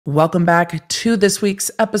Welcome back to this week's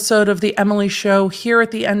episode of The Emily Show. Here at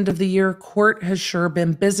the end of the year, court has sure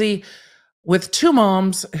been busy with two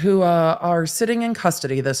moms who are sitting in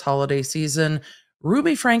custody this holiday season.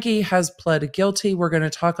 Ruby Franke has pled guilty. We're going to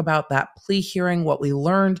talk about that plea hearing, what we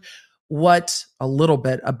learned, a little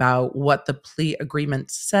bit about what the plea agreement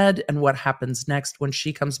said and what happens next when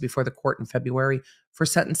she comes before the court in February for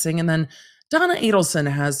sentencing. And then Donna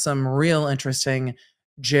Adelson has some real interesting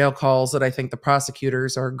jail calls that I think the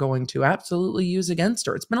prosecutors are going to absolutely use against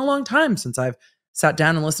her. It's been a long time since I've sat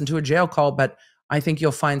down and listened to a jail call, but I think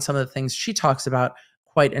you'll find some of the things she talks about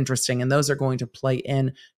quite interesting, and those are going to play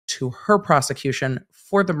in to her prosecution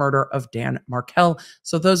for the murder of Dan Markel.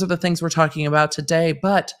 So those are the things we're talking about today,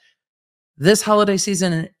 but this holiday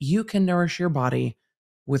season, you can nourish your body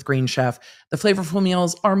with Green Chef. The flavorful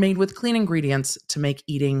meals are made with clean ingredients to make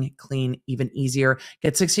eating clean even easier.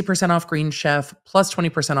 Get 60% off Green Chef plus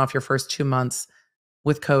 20% off your first 2 months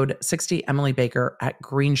with code 60EmilyBaker at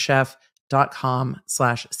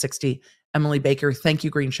greenchef.com/60EmilyBaker. Thank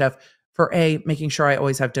you, Green Chef, for A, making sure I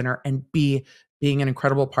always have dinner, and B, being an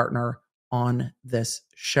incredible partner on this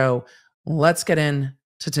show. Let's get into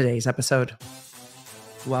today's episode.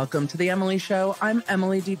 Welcome to The Emily Show. I'm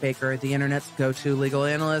Emily D. Baker, the internet's go-to legal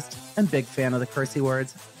analyst and big fan of the cursey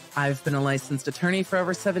words. I've been a licensed attorney for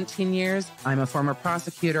over 17 years. I'm a former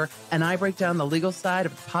prosecutor, and I break down the legal side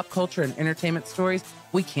of pop culture and entertainment stories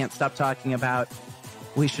we can't stop talking about.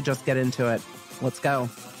 We should just get into it. Let's go.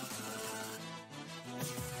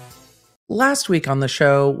 Last week on the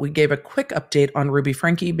show, we gave a quick update on Ruby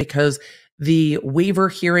Franke because the waiver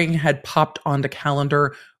hearing had popped onto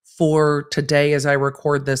calendar for today as I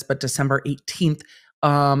record this, but December 18th,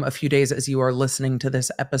 a few days as you are listening to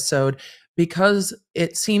this episode, because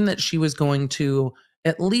it seemed that she was going to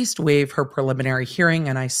at least waive her preliminary hearing.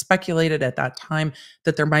 And I speculated at that time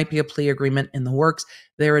that there might be a plea agreement in the works.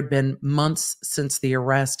 There had been months since the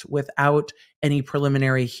arrest without any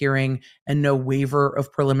preliminary hearing and no waiver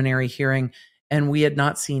of preliminary hearing. And we had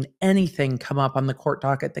not seen anything come up on the court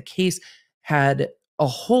docket. The case had a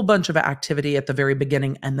whole bunch of activity at the very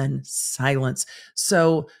beginning and then silence.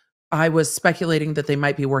 So I was speculating that they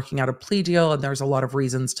might be working out a plea deal, and there's a lot of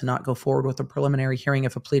reasons to not go forward with a preliminary hearing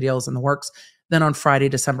if a plea deal is in the works. Then on Friday,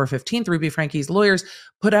 December 15th, Ruby Franke's lawyers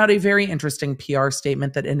put out a very interesting PR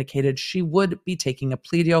statement that indicated she would be taking a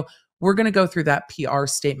plea deal. We're going to go through that PR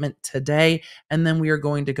statement today, and then we are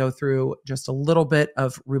going to go through just a little bit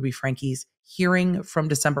of Ruby Franke's hearing from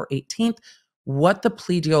December 18th, what the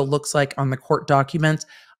plea deal looks like on the court documents.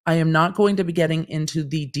 I am not going to be getting into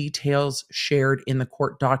the details shared in the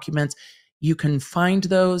court documents. You can find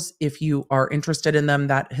those if you are interested in them.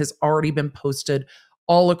 That has already been posted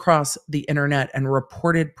all across the internet and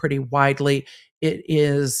reported pretty widely. It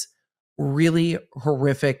is really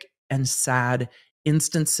horrific and sad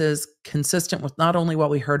instances consistent with not only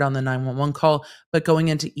what we heard on the 911 call, but going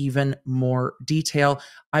into even more detail.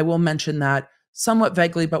 I will mention that somewhat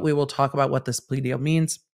vaguely, but we will talk about what this plea deal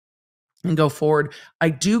means and go forward. I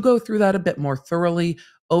do go through that a bit more thoroughly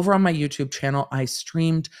over on my YouTube channel. I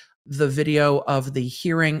streamed the video of the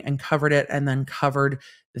hearing and covered it, and then covered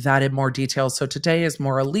that in more detail. So today is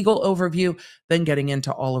more a legal overview than getting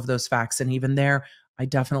into all of those facts. And even there, I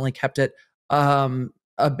definitely kept it a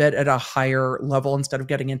bit at a higher level instead of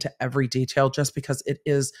getting into every detail, just because it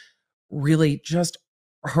is really just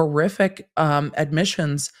horrific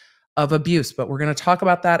admissions of abuse. But we're going to talk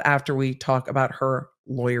about that after we talk about her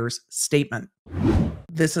lawyer's statement.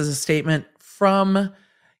 This is a statement from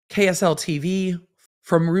KSL TV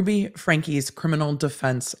from Ruby Franke's criminal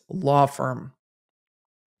defense law firm.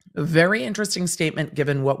 A very interesting statement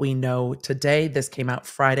given what we know today. This came out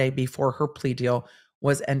Friday before her plea deal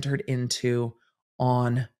was entered into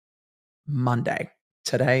on Monday.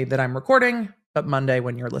 Today that I'm recording, but Monday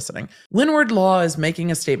when you're listening. Windward Law is making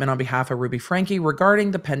a statement on behalf of Ruby Franke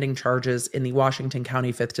regarding the pending charges in the Washington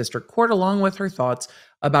County 5th District Court, along with her thoughts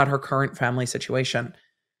about her current family situation.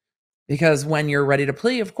 Because when you're ready to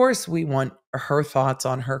plea, of course, we want her thoughts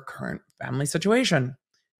on her current family situation.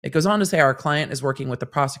 It goes on to say, our client is working with the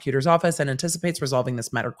prosecutor's office and anticipates resolving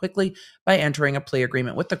this matter quickly by entering a plea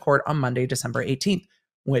agreement with the court on Monday, December 18th,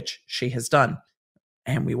 which she has done,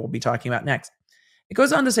 and we will be talking about next. It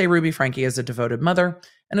goes on to say Ruby Franke is a devoted mother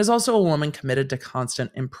and is also a woman committed to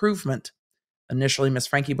constant improvement. Initially, Ms.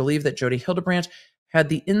 Franke believed that Jodi Hildebrandt had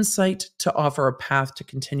the insight to offer a path to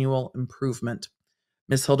continual improvement.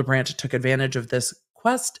 Ms. Hildebrandt took advantage of this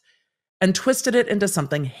quest and twisted it into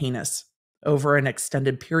something heinous. Over an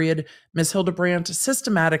extended period, Ms. Hildebrandt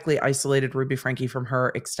systematically isolated Ruby Franke from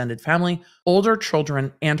her extended family, older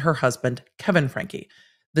children, and her husband, Kevin Franke.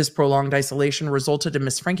 This prolonged isolation resulted in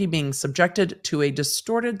Miss Franke being subjected to a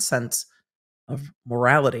distorted sense of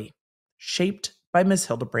morality, shaped by Miss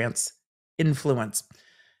Hildebrandt's influence.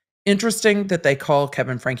 Interesting that they call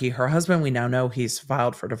Kevin Franke her husband. We now know he's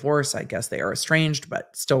filed for divorce. I guess they are estranged,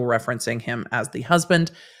 but still referencing him as the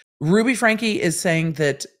husband. Ruby Franke is saying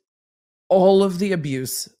that all of the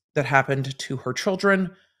abuse that happened to her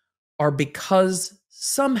children are because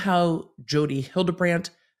somehow Jodi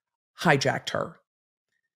Hildebrandt hijacked her.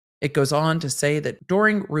 It goes on to say that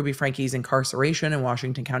during Ruby Franke's incarceration in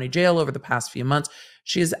Washington County Jail over the past few months,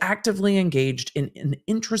 she has actively engaged in an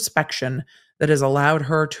introspection that has allowed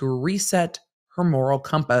her to reset her moral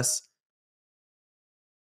compass.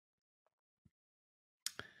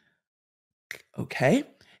 Okay.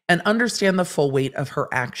 And understand the full weight of her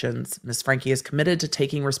actions. Miss Franke is committed to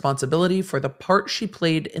taking responsibility for the part she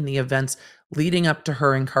played in the events leading up to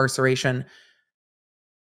her incarceration.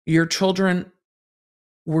 Your children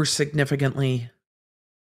were significantly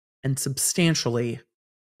and substantially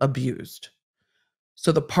abused.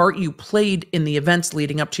 So the part you played in the events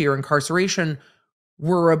leading up to your incarceration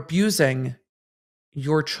were abusing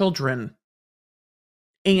your children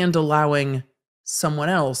and allowing someone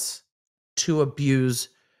else to abuse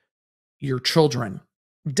your children.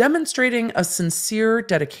 Demonstrating a sincere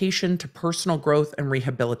dedication to personal growth and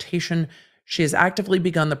rehabilitation, she has actively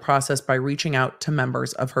begun the process by reaching out to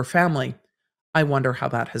members of her family. I wonder how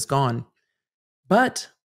that has gone. But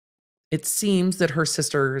it seems that her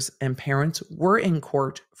sisters and parents were in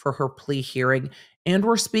court for her plea hearing and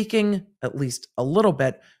were speaking, at least a little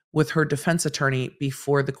bit, with her defense attorney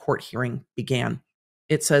before the court hearing began.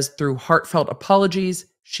 It says, through heartfelt apologies,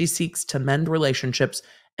 she seeks to mend relationships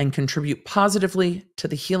and contribute positively to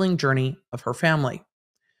the healing journey of her family.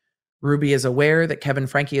 Ruby is aware that Kevin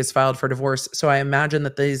Franke has filed for divorce, so I imagine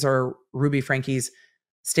that these are Ruby Franke's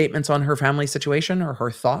statements on her family situation or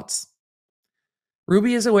her thoughts.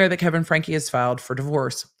 Ruby is aware that Kevin Franke has filed for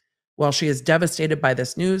divorce. While she is devastated by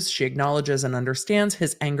this news, she acknowledges and understands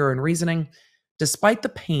his anger and reasoning. Despite the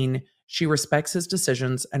pain, she respects his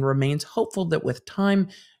decisions and remains hopeful that with time,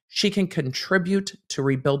 she can contribute to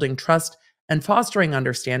rebuilding trust and fostering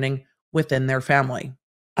understanding within their family.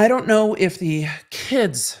 I don't know if the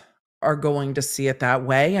kids are going to see it that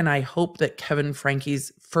way, and I hope that Kevin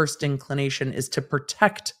Franke's first inclination is to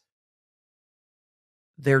protect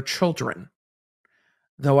their children.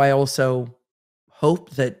 Though I also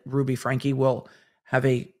hope that Ruby Franke will have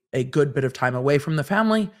a good bit of time away from the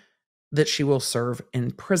family, that she will serve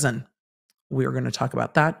in prison. We're going to talk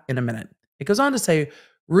about that in a minute. It goes on to say,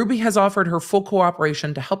 Ruby has offered her full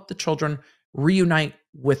cooperation to help the children reunite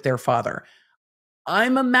with their father.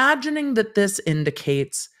 I'm imagining that this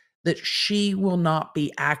indicates that she will not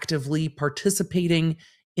be actively participating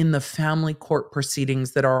in the family court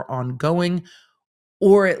proceedings that are ongoing,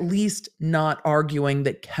 or at least not arguing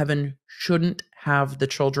that Kevin shouldn't have the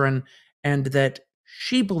children and that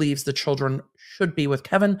she believes the children should be with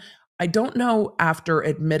Kevin. I don't know, after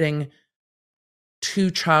admitting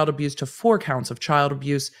to child abuse, to 4 counts of child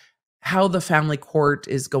abuse, how the family court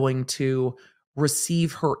is going to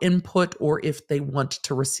receive her input or if they want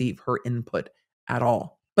to receive her input at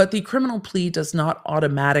all. But the criminal plea does not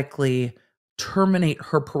automatically terminate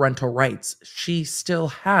her parental rights. She still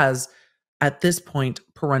has, at this point,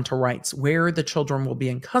 parental rights. Where the children will be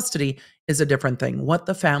in custody is a different thing. What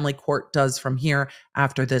the family court does from here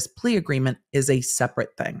after this plea agreement is a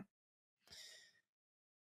separate thing.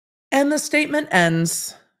 And the statement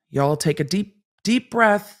ends. Y'all take a deep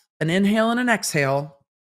breath, an inhale and an exhale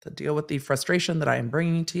to deal with the frustration that I am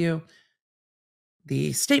bringing to you.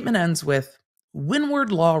 The statement ends with,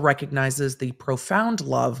 Windward Law recognizes the profound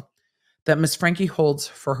love that Miss Franke holds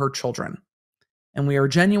for her children, and we are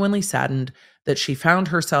genuinely saddened that she found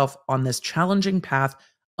herself on this challenging path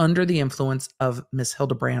under the influence of Miss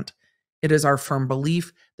Hildebrandt. It is our firm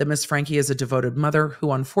belief that Miss Franke is a devoted mother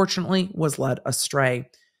who unfortunately was led astray.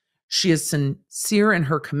 She is sincere in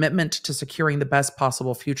her commitment to securing the best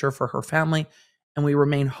possible future for her family, and we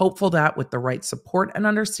remain hopeful that with the right support and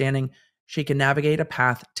understanding, she can navigate a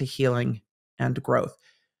path to healing and growth.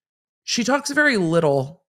 She talks very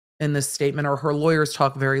little in this statement, or her lawyers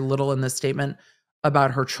talk very little in this statement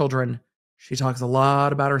about her children. She talks a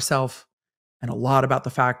lot about herself and a lot about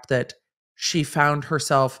the fact that she found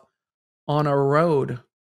herself on a road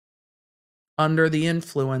under the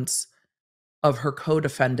influence of her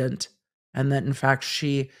co-defendant, and that in fact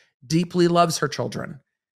she deeply loves her children,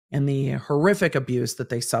 and the horrific abuse that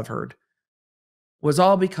they suffered was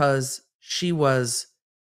all because she was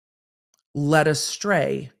led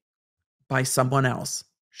astray by someone else.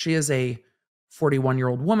 She is a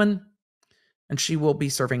 41-year-old woman, and she will be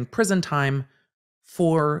serving prison time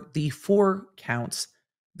for the 4 counts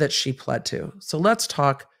that she pled to. So let's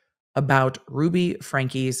talk about Ruby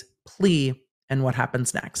Franke's plea and what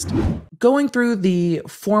happens next. Going through the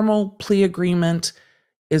formal plea agreement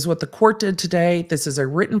is what the court did today. This is a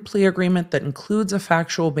written plea agreement that includes a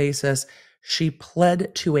factual basis. She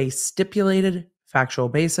pled to a stipulated factual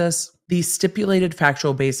basis. The stipulated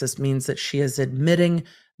factual basis means that she is admitting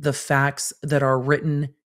the facts that are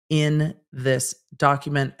written in this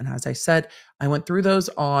document. And as I said, I went through those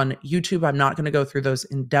on YouTube. I'm not going to go through those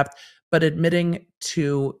in depth, but admitting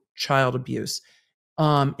to child abuse,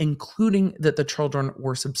 including that the children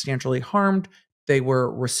were substantially harmed, they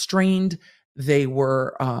were restrained, they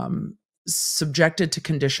were subjected to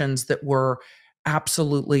conditions that were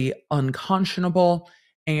absolutely unconscionable,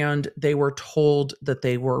 and they were told that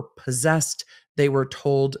they were possessed. They were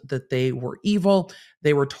told that they were evil.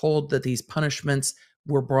 They were told that these punishments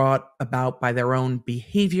were brought about by their own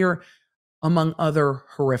behavior, among other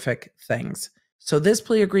horrific things. So this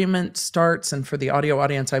plea agreement starts, and for the audio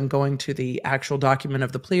audience, I'm going to the actual document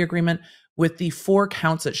of the plea agreement with the 4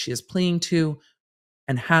 counts that she is pleading to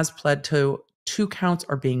and has pled to. 2 counts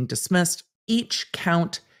are being dismissed. Each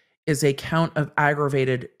count is a count of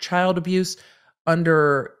aggravated child abuse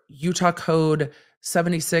under Utah Code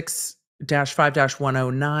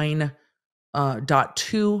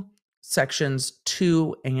 76-5-109.2, sections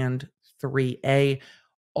 2 and 3A.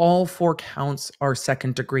 All 4 counts are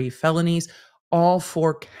second-degree felonies. All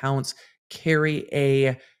 4 counts carry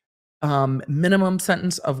a minimum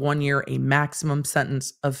sentence of 1 year, a maximum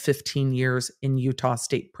sentence of 15 years in Utah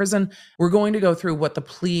State Prison. We're going to go through what the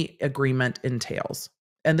plea agreement entails.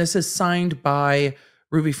 And this is signed by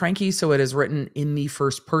Ruby Franke, so it is written in the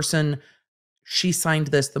first person. She signed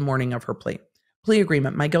this the morning of her plea. Plea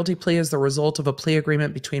agreement. My guilty plea is the result of a plea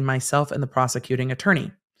agreement between myself and the prosecuting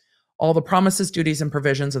attorney. All the promises, duties, and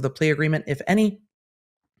provisions of the plea agreement, if any,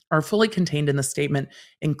 are fully contained in the statement,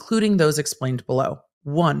 including those explained below.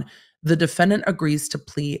 1. The defendant agrees to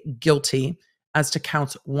plead guilty as to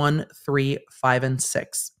counts 1, 3, 5, and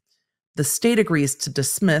 6. The state agrees to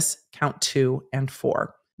dismiss count 2 and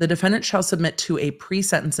 4. The defendant shall submit to a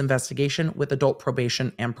pre-sentence investigation with adult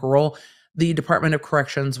probation and parole. The Department of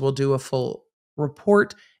Corrections will do a full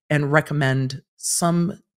report and recommend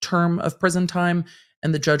some term of prison time,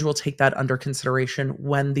 and the judge will take that under consideration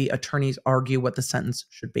when the attorneys argue what the sentence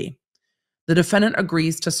should be. The defendant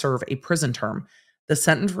agrees to serve a prison term. The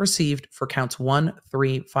sentence received for counts 1,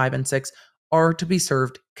 3, 5, and 6 are to be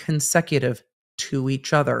served consecutive to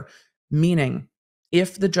each other, meaning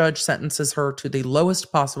if the judge sentences her to the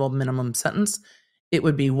lowest possible minimum sentence, it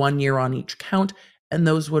would be 1 year on each count, and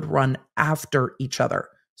those would run after each other.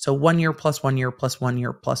 So 1 year plus 1 year plus 1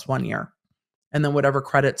 year plus 1 year. And then whatever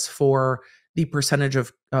credits for the percentage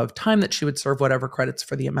of time that she would serve, whatever credits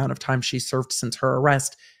for the amount of time she served since her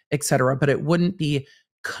arrest, etc. But it wouldn't be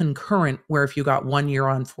concurrent where if you got 1 year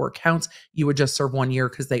on 4 counts, you would just serve 1 year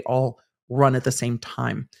because they all run at the same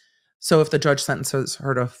time. So if the judge sentences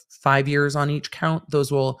her to 5 years on each count,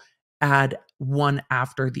 those will add one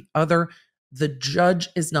after the other. The judge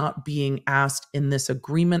is not being asked in this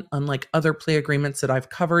agreement, unlike other plea agreements that I've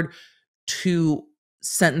covered, to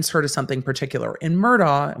sentence her to something particular. In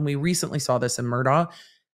Murdaugh, and we recently saw this in Murdaugh,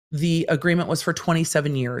 the agreement was for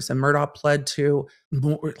 27 years, and Murdaugh pled to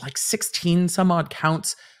like 16 some odd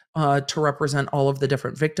counts to represent all of the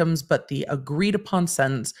different victims, but the agreed upon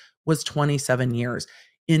sentence was 27 years.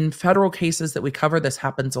 In federal cases that we cover, this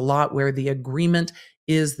happens a lot where the agreement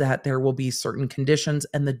is that there will be certain conditions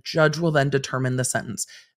and the judge will then determine the sentence.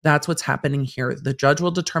 That's what's happening here. The judge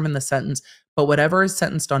will determine the sentence, but whatever is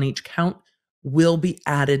sentenced on each count will be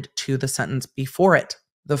added to the sentence before it.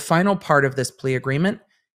 The final part of this plea agreement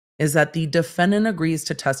is that the defendant agrees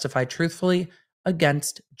to testify truthfully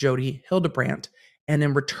against Jodi Hildebrandt, and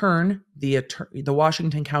in return, the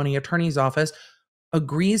Washington County Attorney's Office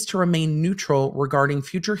agrees to remain neutral regarding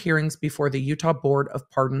future hearings before the Utah Board of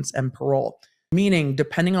Pardons and Parole. Meaning,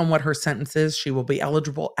 depending on what her sentence is, she will be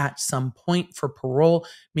eligible at some point for parole,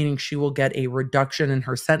 meaning she will get a reduction in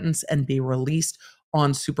her sentence and be released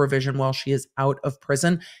on supervision while she is out of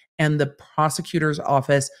prison. And the prosecutor's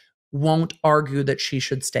office won't argue that she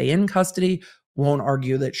should stay in custody, won't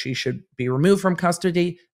argue that she should be removed from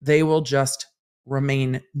custody. They will just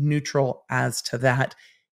remain neutral as to that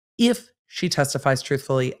if she testifies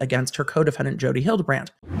truthfully against her co-defendant, Jodi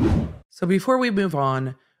Hildebrandt. So before we move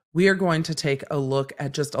on, we are going to take a look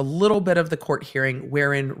at just a little bit of the court hearing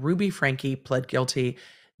wherein Ruby Franke pled guilty.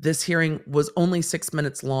 This hearing was only 6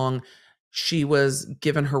 minutes long. She was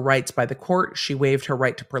given her rights by the court. She waived her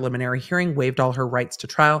right to preliminary hearing, waived all her rights to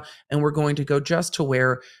trial, and we're going to go just to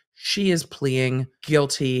where she is pleading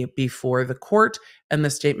guilty before the court and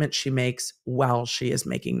the statement she makes while she is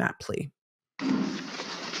making that plea.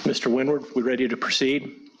 Mr. Windward, we ready to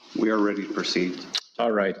proceed? We are ready to proceed.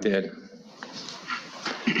 All right, then.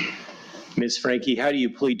 Ms. Franke, how do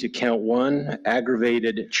you plead to count 1,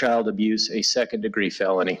 aggravated child abuse, a second-degree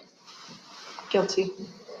felony? Guilty.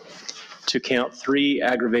 To count 3,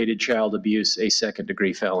 aggravated child abuse, a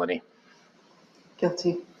second-degree felony?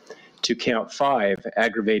 Guilty. To count 5,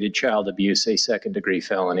 aggravated child abuse, a second-degree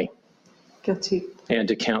felony? Guilty. And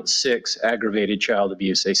to count 6, aggravated child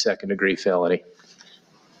abuse, a second-degree felony?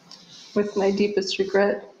 With my deepest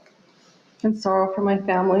regret and sorrow for my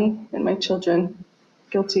family and my children,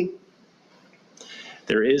 guilty.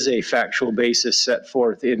 There is a factual basis set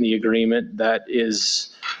forth in the agreement that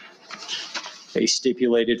is a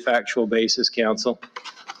stipulated factual basis, counsel.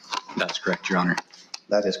 That's correct, Your Honor.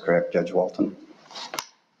 That is correct, Judge Walton.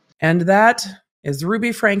 And that is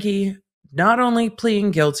Ruby Franke not only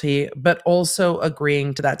pleading guilty, but also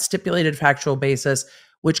agreeing to that stipulated factual basis,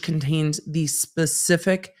 which contains the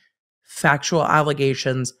specific factual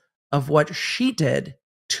allegations of what she did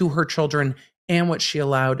to her children and what she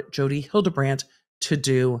allowed Jodi Hildebrandt to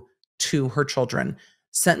do to her children.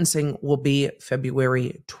 Sentencing will be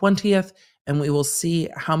February 20th, and we will see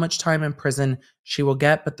how much time in prison she will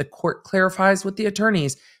get. But the court clarifies with the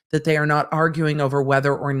attorneys that they are not arguing over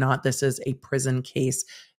whether or not this is a prison case,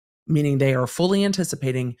 meaning they are fully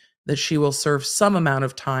anticipating that she will serve some amount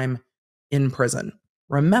of time in prison.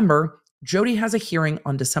 Remember, Jodi has a hearing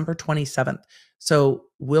on December 27th. So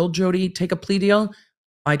will Jodi take a plea deal?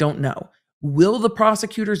 I don't know. Will the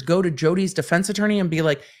prosecutors go to Jodi's defense attorney and be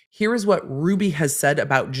like, here is what Ruby has said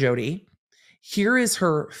about Jodi. Here is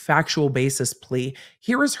her factual basis plea.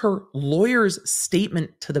 Here is her lawyer's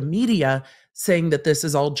statement to the media saying that this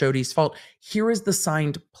is all Jodi's fault. Here is the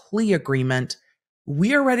signed plea agreement.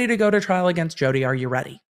 We are ready to go to trial against Jodi. Are you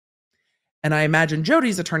ready? And I imagine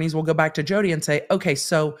Jodi's attorneys will go back to Jodi and say, okay,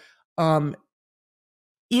 so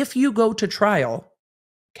if you go to trial,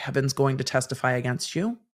 Kevin's going to testify against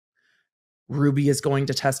you. Ruby is going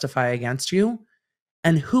to testify against you.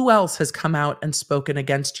 And who else has come out and spoken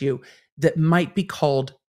against you that might be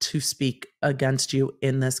called to speak against you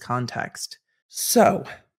in this context? So,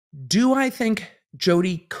 do I think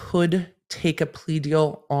Jodi could take a plea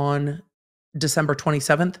deal on December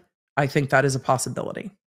 27th? I think that is a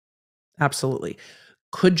possibility. Absolutely.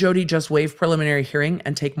 Could Jodi just waive preliminary hearing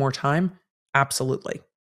and take more time? Absolutely.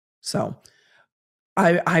 So,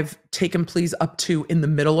 I've taken pleas up to in the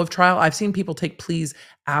middle of trial. I've seen people take pleas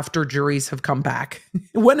after juries have come back.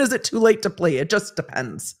 When is it too late to plea? It just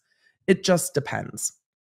depends. It just depends.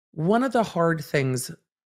 One of the hard things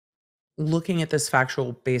looking at this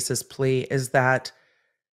factual basis plea is that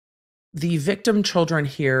the victim children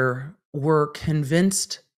here were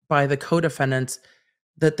convinced by the co-defendants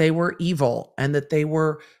that they were evil and that they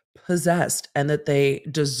were possessed and that they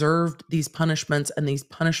deserved these punishments, and these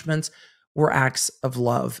punishments were acts of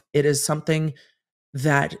love. It is something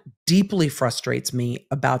that deeply frustrates me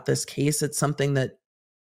about this case. It's something that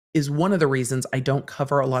is one of the reasons I don't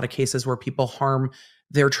cover a lot of cases where people harm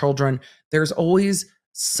their children. There's always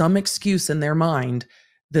some excuse in their mind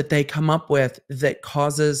that they come up with that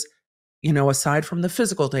causes, aside from the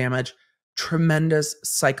physical damage, tremendous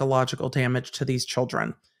psychological damage to these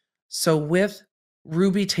children. So with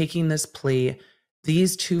Ruby taking this plea,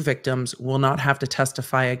 these two victims will not have to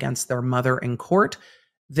testify against their mother in court.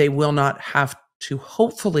 They will not have to,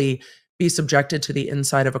 hopefully, be subjected to the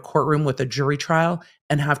inside of a courtroom with a jury trial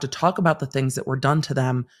and have to talk about the things that were done to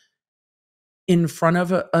them in front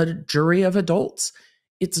of a jury of adults.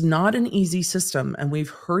 It's not an easy system, and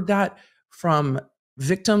we've heard that from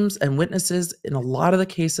victims and witnesses in a lot of the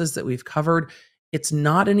cases that we've covered. It's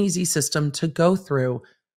not an easy system to go through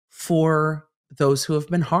for those who have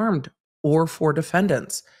been harmed or for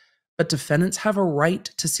defendants. But defendants have a right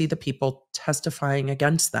to see the people testifying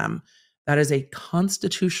against them. That is a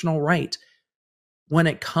constitutional right. When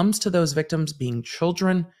it comes to those victims being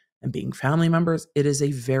children and being family members, it is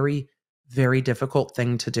a very, very difficult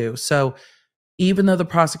thing to do. So even though the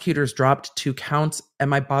prosecutors dropped 2 counts,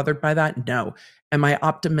 am I bothered by that? No. Am I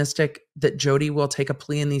optimistic that Jodi will take a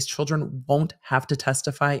plea and these children won't have to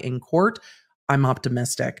testify in court? I'm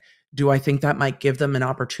optimistic. Do I think that might give them an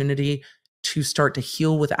opportunity to start to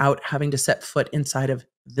heal without having to set foot inside of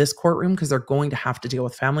this courtroom because they're going to have to deal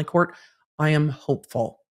with family court? I am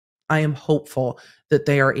hopeful. I am hopeful that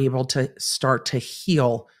they are able to start to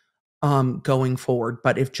heal going forward.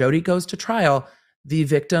 But if Jodi goes to trial, the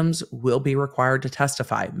victims will be required to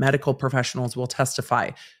testify. Medical professionals will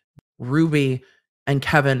testify. Ruby and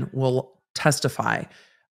Kevin will testify,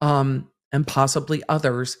 and possibly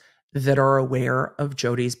others that are aware of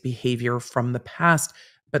Jodi's behavior from the past,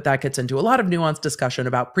 but that gets into a lot of nuanced discussion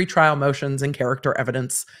about pretrial motions and character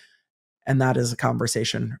evidence. And that is a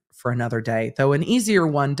conversation for another day, though an easier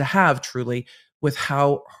one to have truly with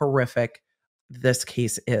how horrific this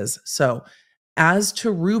case is. So as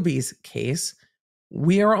to Ruby's case,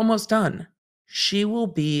 we are almost done. She will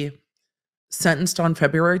be sentenced on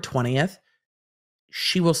February 20th.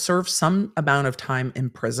 She will serve some amount of time in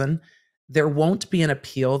prison. There won't be an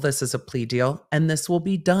appeal. This is a plea deal, and this will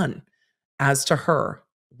be done. As to her,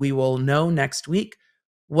 we will know next week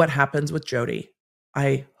what happens with Jodi.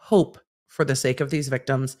 I hope, for the sake of these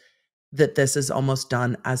victims, that this is almost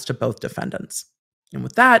done as to both defendants. And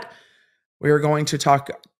with that, we are going to talk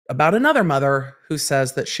about another mother who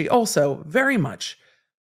says that she also very much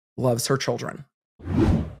loves her children.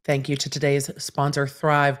 Thank you to today's sponsor,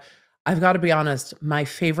 Thrive. I've got to be honest, my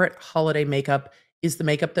favorite holiday makeup is the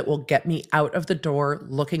makeup that will get me out of the door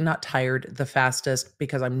looking not tired the fastest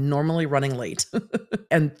because I'm normally running late.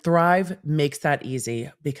 And Thrive makes that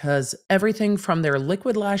easy because everything from their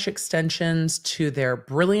liquid lash extensions to their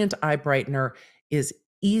brilliant eye brightener is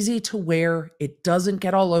easy to wear. It doesn't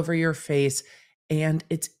get all over your face, and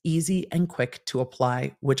it's easy and quick to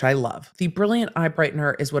apply, which I love. The brilliant eye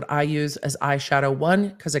brightener is what I use as eyeshadow. 1,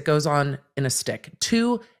 because it goes on in a stick.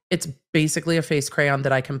 2, it's basically a face crayon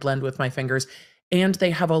that I can blend with my fingers. And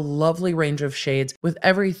they have a lovely range of shades with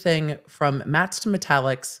everything from mattes to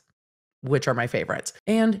metallics, which are my favorites.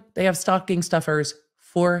 And they have stocking stuffers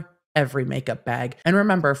for every makeup bag. And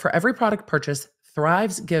remember, for every product purchase,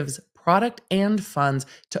 Thrive gives product and funds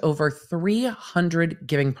to over 300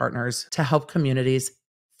 giving partners to help communities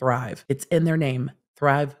thrive. It's in their name,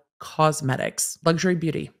 Thrive Cosmetics, luxury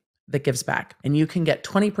beauty that gives back. And you can get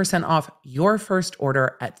 20% off your first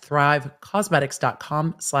order at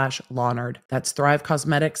thrivecosmetics.com/Lawnerd. That's Thrive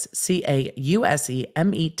Cosmetics,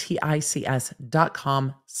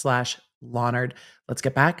 CAUSEMETICS.com/Lawnerd. Let's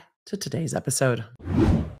get back to today's episode.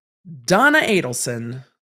 Donna Adelson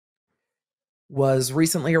was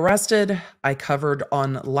recently arrested. I covered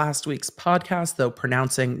on last week's podcast, though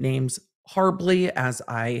pronouncing names horribly as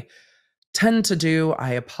I tend to do.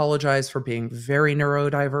 I apologize for being very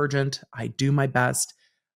neurodivergent. I do my best.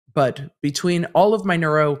 But between all of my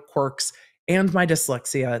neuro quirks and my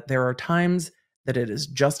dyslexia, there are times that it is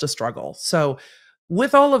just a struggle. So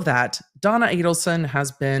with all of that, Donna Adelson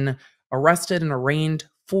has been arrested and arraigned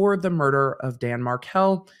for the murder of Dan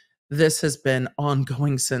Markel. This has been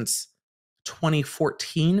ongoing since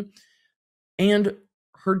 2014. And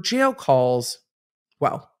her jail calls,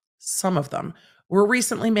 well, some of them, were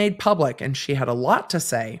recently made public, and she had a lot to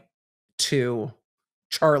say to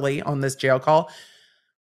Charlie on this jail call.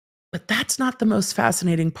 But that's not the most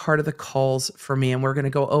fascinating part of the calls for me, and we're going to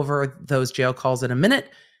go over those jail calls in a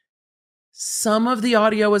minute. Some of the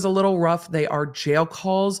audio is a little rough. They are jail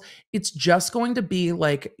calls. It's just going to be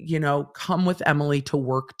like, come with Emily to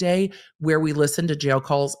work day, where we listen to jail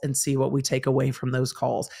calls and see what we take away from those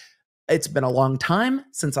calls. It's been a long time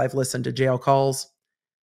since I've listened to jail calls.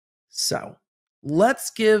 So let's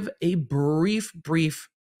give a brief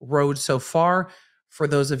road so far. For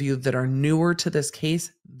those of you that are newer to this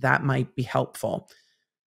case, that might be helpful.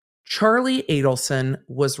 Charlie Adelson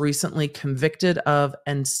was recently convicted of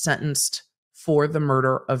and sentenced for the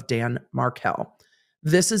murder of Dan Markel.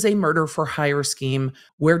 This is a murder for hire scheme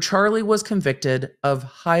where Charlie was convicted of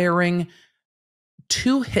hiring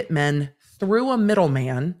 2 hitmen through a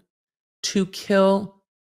middleman to kill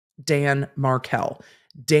Dan Markel.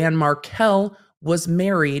 Dan Markel was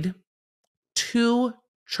married to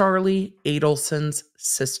Charlie Adelson's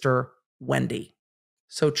sister, Wendi.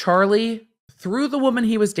 So Charlie, through the woman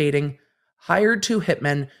he was dating, hired 2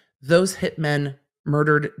 hitmen. Those hitmen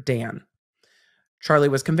murdered Dan. Charlie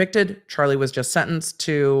was convicted. Charlie was just sentenced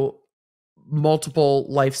to multiple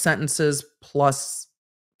life sentences plus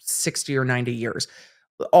 60 or 90 years.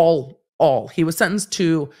 All. He was sentenced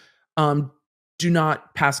to do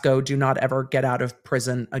not pass go, do not ever get out of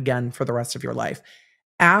prison again for the rest of your life.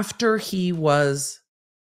 After he was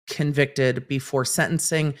convicted, before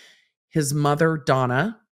sentencing, his mother,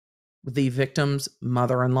 Donna, the victim's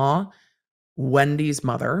mother-in-law, Wendy's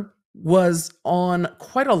mother, was on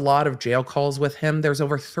quite a lot of jail calls with him. There's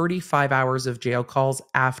over 35 hours of jail calls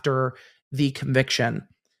after the conviction.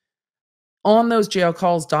 On those jail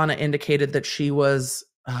calls, Donna indicated that she was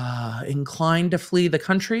inclined to flee the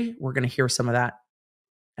country. We're going to hear some of that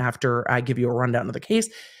after I give you a rundown of the case,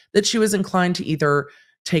 that she was inclined to either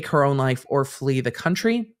take her own life or flee the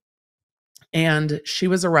country. And she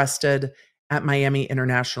was arrested at Miami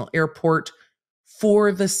International Airport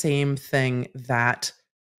for the same thing that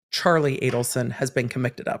Charlie Adelson has been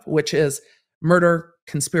convicted of, which is murder,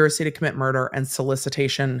 conspiracy to commit murder, and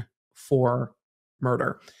solicitation for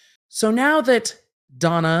murder. So now that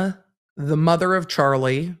Donna, the mother of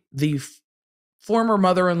Charlie, the former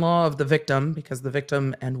mother-in-law of the victim, because the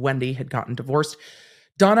victim and Wendi had gotten divorced,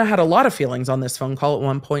 Donna had a lot of feelings on this phone call. At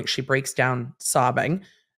one point, she breaks down sobbing.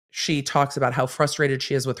 She talks about how frustrated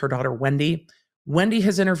she is with her daughter, Wendi. Wendi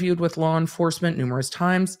has interviewed with law enforcement numerous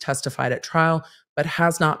times, testified at trial, but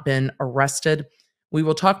has not been arrested. We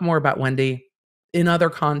will talk more about Wendi in other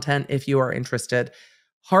content if you are interested.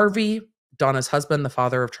 Harvey, Donna's husband, the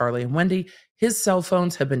father of Charlie and Wendi, his cell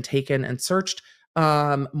phones have been taken and searched.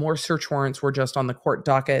 More search warrants were just on the court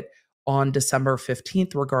docket on December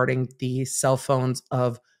 15th regarding the cell phones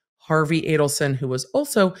of Harvey Adelson, who was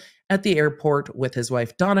also at the airport with his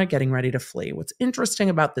wife, Donna, getting ready to flee. What's interesting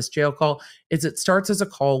about this jail call is it starts as a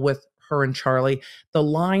call with her and Charlie. The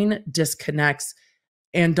line disconnects,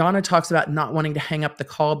 and Donna talks about not wanting to hang up the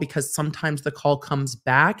call because sometimes the call comes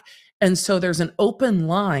back. And so there's an open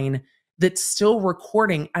line that's still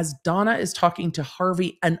recording as Donna is talking to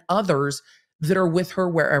Harvey and others that are with her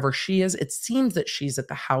wherever she is. It seems that she's at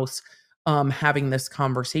the house having this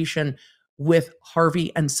conversation with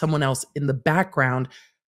Harvey and someone else in the background,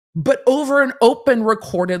 but over an open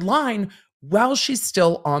recorded line while she's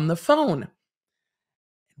still on the phone.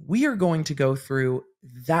 We are going to go through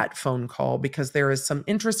that phone call because there is some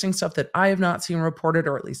interesting stuff that I have not seen reported,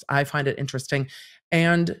 or at least I find it interesting.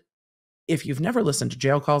 And if you've never listened to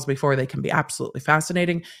jail calls before, they can be absolutely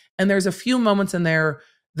fascinating. And there's a few moments in there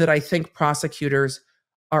that I think prosecutors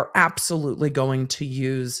are absolutely going to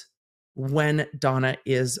use when Donna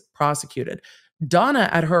is prosecuted. Donna,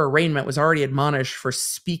 at her arraignment, was already admonished for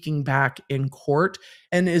speaking back in court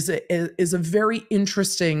and is a very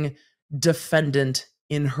interesting defendant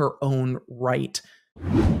in her own right.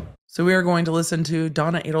 So we are going to listen to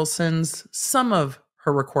Donna Adelson's, some of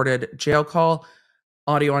her recorded jail call.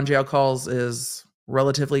 Audio on jail calls is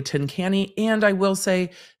relatively tin canny, and I will say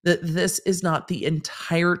that this is not the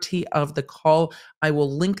entirety of the call. I will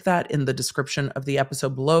link that in the description of the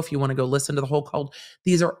episode below if you want to go listen to the whole call.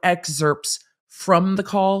 These are excerpts from the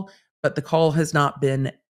call, but the call has not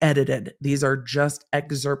been edited. These are just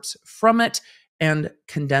excerpts from it and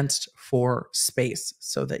condensed for space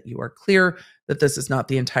so that you are clear that this is not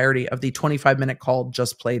the entirety of the 25-minute call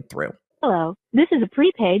just played through. Hello, this is a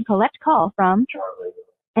prepaid collect call from Charlie,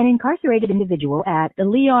 an incarcerated individual at the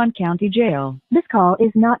Leon County Jail. This call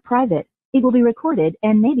is not private. It will be recorded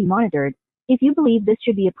and may be monitored. If you believe this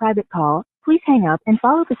should be a private call, please hang up and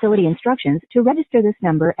follow facility instructions to register this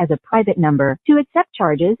number as a private number. To accept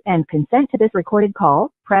charges and consent to this recorded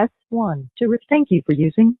call, press 1. Thank you for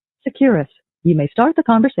using Securus. You may start the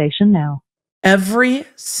conversation now. Every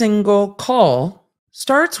single call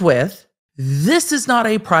starts with, "This is not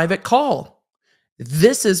a private call.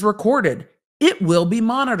 This is recorded. It will be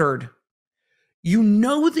monitored." You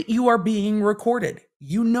know that you are being recorded.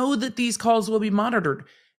 You know that these calls will be monitored.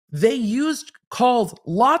 They used calls,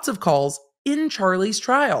 lots of calls, in Charlie's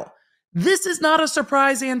trial. This is not a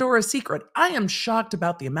surprise and or a secret. I am shocked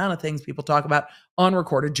about the amount of things people talk about on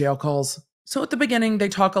recorded jail calls. So at the beginning, they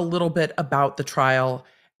talk a little bit about the trial,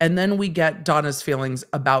 and then we get Donna's feelings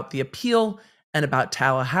about the appeal and about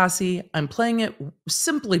Tallahassee. I'm playing it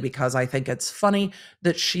simply because I think it's funny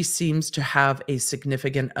that she seems to have a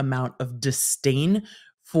significant amount of disdain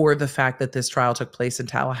for the fact that this trial took place in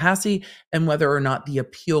Tallahassee and whether or not the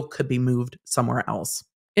appeal could be moved somewhere else.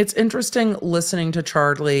 It's interesting listening to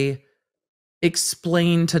Charlie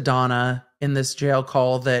explain to Donna in this jail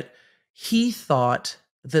call that he thought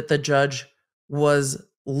that the judge was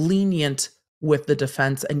lenient with the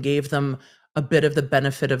defense and gave them a bit of the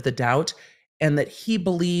benefit of the doubt, and that he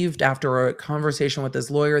believed after a conversation with his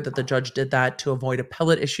lawyer that the judge did that to avoid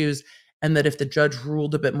appellate issues, and that if the judge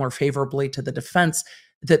ruled a bit more favorably to the defense,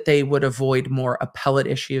 that they would avoid more appellate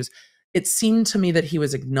issues. It seemed to me that he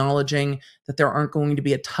was acknowledging that there aren't going to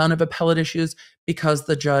be a ton of appellate issues because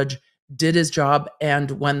the judge did his job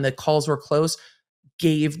and when the calls were close,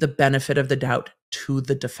 gave the benefit of the doubt to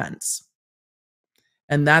the defense.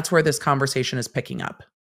 And that's where this conversation is picking up.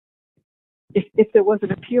 If there was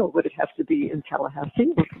an appeal, would it have to be in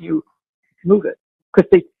Tallahassee, or can you move it?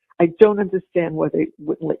 Because I don't understand why they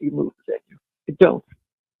wouldn't let you move the venue. I don't.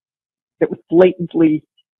 It was blatantly,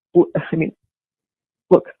 I mean,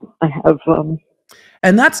 look, I have...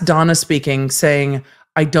 And that's Donna speaking, saying,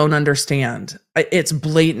 I don't understand. It's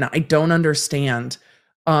blatant. I don't understand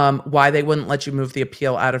why they wouldn't let you move the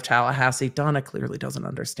appeal out of Tallahassee. Donna clearly doesn't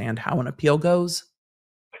understand how an appeal goes.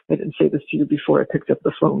 I didn't say this to you before I picked up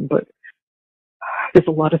the phone, but there's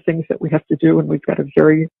a lot of things that we have to do, and we've got a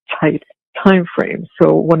very tight time frame.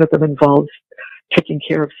 So one of them involves taking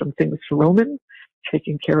care of some things for Roman,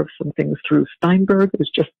 taking care of some things through Steinberg. It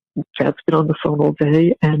was just, Chad's been on the phone all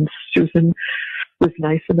day, and Susan was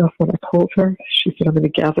nice enough when I called her. She said, I'm going to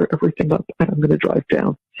gather everything up and I'm going to drive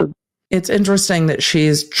down. So it's interesting that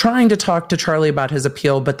she's trying to talk to Charlie about his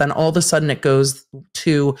appeal, but then all of a sudden it goes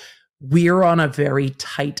to, we're on a very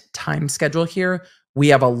tight time schedule here. We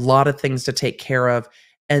have a lot of things to take care of.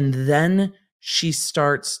 And then she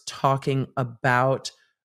starts talking about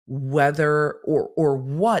whether or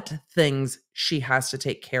what things she has to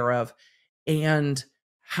take care of and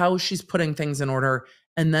how she's putting things in order,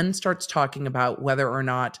 and then starts talking about whether or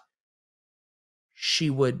not she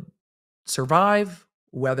would survive,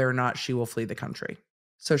 whether or not she will flee the country.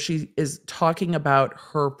 So she is talking about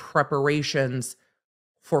her preparations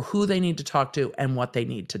for who they need to talk to and what they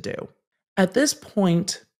need to do. At this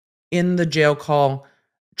point in the jail call,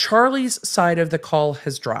 Charlie's side of the call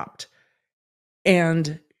has dropped,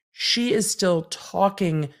 and she is still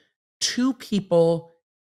talking to people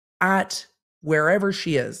at wherever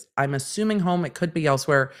she is. I'm assuming home, it could be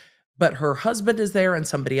elsewhere, but her husband is there and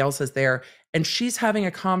somebody else is there, and she's having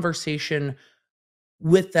a conversation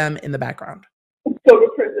with them in the background. go to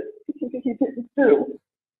prison because he didn't do.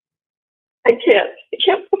 I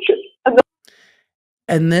can't push it.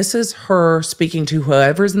 And this is her speaking to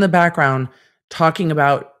whoever's in the background, talking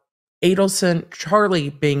about Adelson, Charlie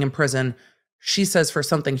being in prison. She says for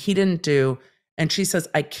something he didn't do. And she says,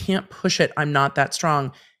 I can't push it. I'm not that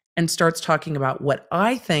strong. And starts talking about what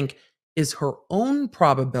I think is her own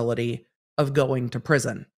probability of going to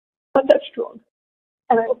prison. Not that strong.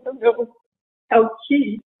 And I also know how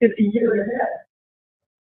he, in a year and a half,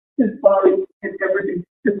 his body and everything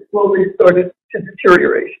just slowly started to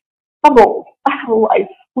deteriorate. I'm old. I have a life.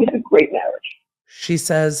 We had a great marriage. She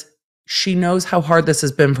says she knows how hard this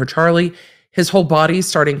has been for Charlie. His whole body's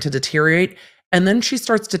starting to deteriorate. And then she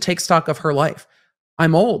starts to take stock of her life.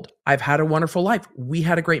 I'm old. I've had a wonderful life. We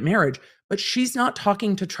had a great marriage. But she's not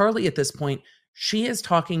talking to Charlie at this point. She is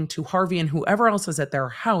talking to Harvey and whoever else is at their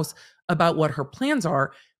house about what her plans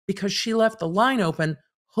are, because she left the line open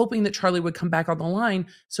hoping that Charlie would come back on the line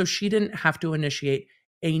so she didn't have to initiate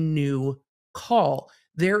a new call.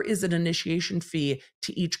 There is an initiation fee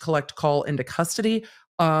to each collect call into custody.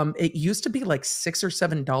 It used to be like $6 or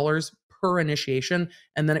 $7 per initiation,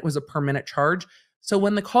 and then it was a per minute charge. So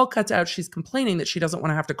when the call cuts out, she's complaining that she doesn't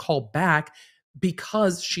want to have to call back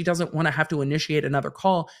because she doesn't want to have to initiate another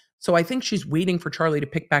call. So I think she's waiting for Charlie to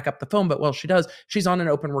pick back up the phone. But while she does, she's on an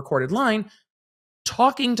open recorded line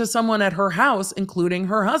talking to someone at her house, including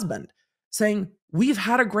her husband, saying, we've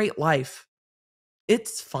had a great life.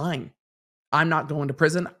 It's fine. I'm not going to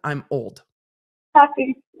prison. I'm old.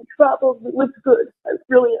 Happy, traveled, it was good. I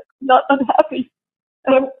really am not unhappy.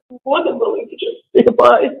 And I'm more than willing to just say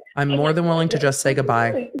goodbye. I'm more than willing to just say goodbye.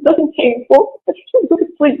 It's nothing painful. It's just good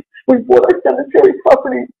sleep. We bought our cemetery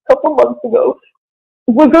property a couple months ago.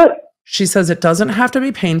 We're good. She says it doesn't have to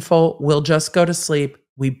be painful. We'll just go to sleep.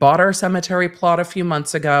 We bought our cemetery plot a few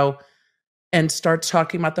months ago, and starts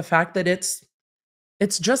talking about the fact that it's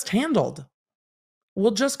just handled.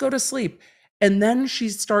 We'll just go to sleep. And then she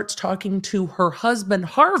starts talking to her husband,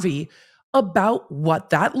 Harvey, about what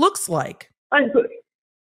that looks like. I'm good.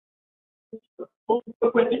 I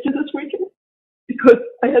went into this weekend because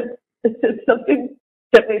I said something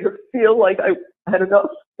that made her feel like I had enough,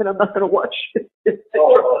 and I'm not going to watch. If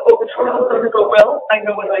the trial doesn't go well, I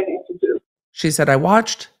know what I need to do. She said, I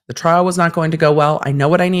watched. The trial was not going to go well. I know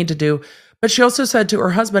what I need to do. But she also said to her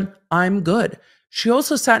husband, I'm good. She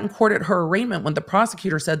also sat in court at her arraignment when the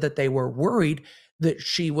prosecutor said that they were worried that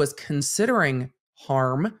she was considering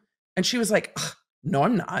harm. And she was like, no,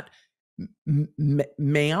 I'm not.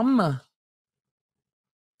 Ma'am.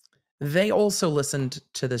 They also listened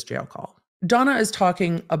to this jail call. Donna is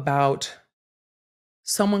talking about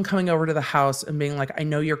someone coming over to the house and being like, I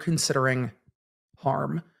know you're considering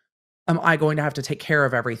harm. Am I going to have to take care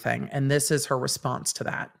of everything? And this is her response to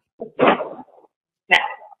that. Now,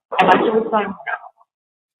 am I doing fine?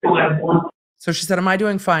 No. So she said, am I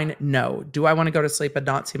doing fine? No. Do I want to go to sleep and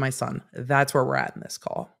not see my son? That's where we're at in this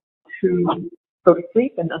call. To go to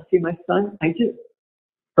sleep and not see my son? I do.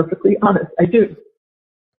 Perfectly honest, I do.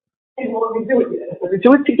 And what are we doing? We're going to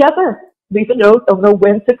do it together. Leave a note. They'll know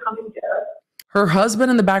when to come and get us. Her husband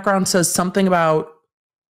in the background says something about,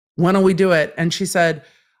 when will we do it? And she said,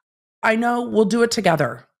 I know, we'll do it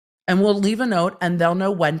together. And we'll leave a note and they'll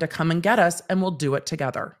know when to come and get us and we'll do it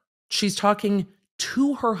together. She's talking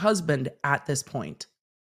to her husband at this point.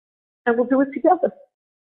 And we'll do it together.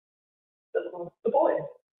 The boys.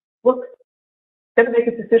 Look, got to make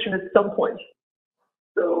a decision at some point.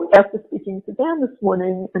 So after speaking to Dan this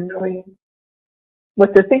morning and knowing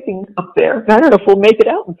what they're thinking up there, I don't know if we'll make it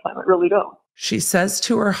out in time. I really don't. She says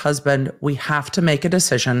to her husband, we have to make a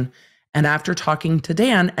decision. And after talking to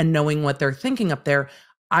Dan and knowing what they're thinking up there,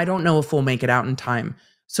 I don't know if we'll make it out in time.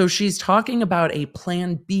 So she's talking about a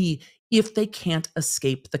plan B if they can't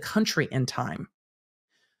escape the country in time.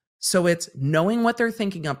 So it's knowing what they're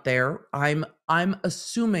thinking up there. I'm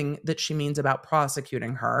assuming that she means about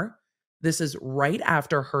prosecuting her. This is right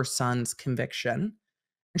after her son's conviction.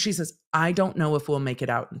 And she says, I don't know if we'll make it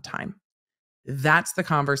out in time. That's the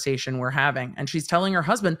conversation we're having. And she's telling her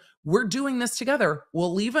husband, we're doing this together.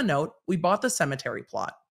 We'll leave a note. We bought the cemetery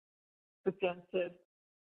plot. But Dan said,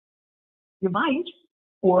 you might,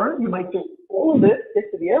 or you might do all of it, get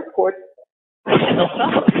to the airport, and they'll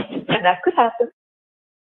stop. And that could happen.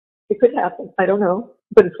 It could happen. I don't know,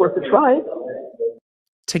 but it's worth a try.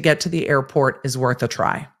 To get to the airport is worth a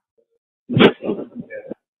try.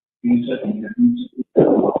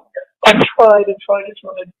 I've tried.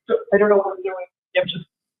 I don't know what I'm doing.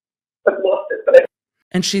 I've lost it.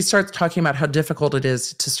 And she starts talking about how difficult it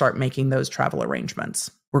is to start making those travel arrangements.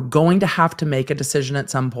 We're going to have to make a decision at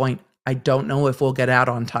some point. I don't know if we'll get out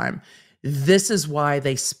on time. This is why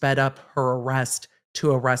they sped up her arrest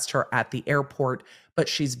to arrest her at the airport. But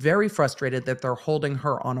she's very frustrated that they're holding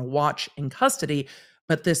her on a watch in custody.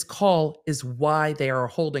 But this call is why they are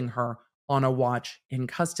holding her on a watch in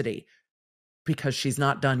custody, because she's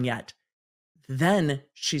not done yet. Then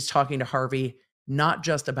she's talking to Harvey, not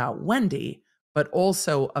just about Wendi, but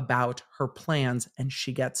also about her plans, and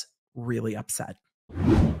she gets really upset.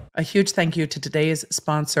 A huge thank you to today's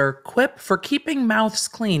sponsor, Quip, for keeping mouths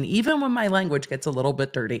clean, even when my language gets a little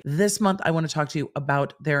bit dirty. This month, I want to talk to you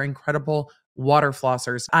about their incredible water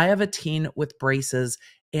flossers. I have a teen with braces,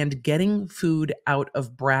 and getting food out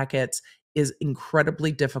of brackets is incredibly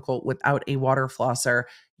difficult without a water flosser.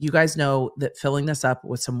 You guys know that filling this up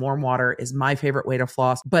with some warm water is my favorite way to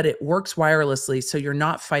floss, but it works wirelessly, so you're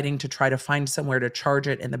not fighting to try to find somewhere to charge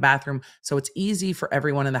it in the bathroom. So it's easy for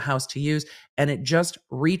everyone in the house to use, and it just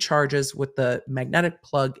recharges with the magnetic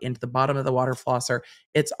plug into the bottom of the water flosser.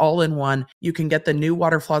 It's all in one. You can get the new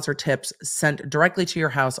water flosser tips sent directly to your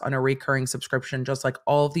house on a recurring subscription, just like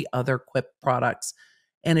all the other Quip products.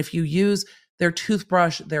 And if you use their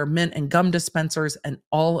toothbrush, their mint and gum dispensers, and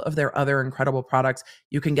all of their other incredible products,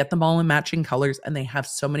 you can get them all in matching colors, and they have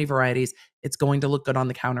so many varieties. It's going to look good on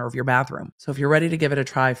the counter of your bathroom. So if you're ready to give it a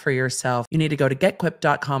try for yourself, you need to go to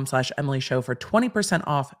getquip.com/EmilyShow for 20%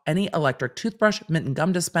 off any electric toothbrush, mint and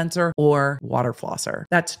gum dispenser, or water flosser.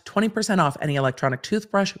 That's 20% off any electronic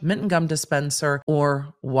toothbrush, mint and gum dispenser,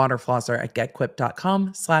 or water flosser at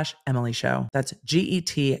getquip.com/EmilyShow. That's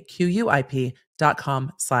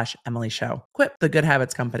GETQUIP.com/EmilyShow. Quip, the Good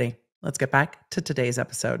Habits Company. Let's get back to today's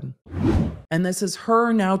episode. And this is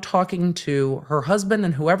her now talking to her husband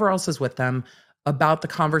and whoever else is with them about the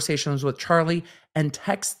conversations with Charlie and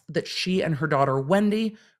texts that she and her daughter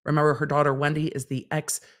Wendi, remember her daughter Wendi is the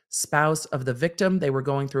ex-spouse of the victim. They were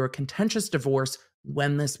going through a contentious divorce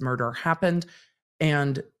when this murder happened.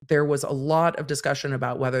 And there was a lot of discussion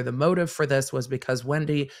about whether the motive for this was because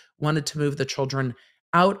Wendi wanted to move the children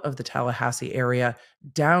out of the Tallahassee area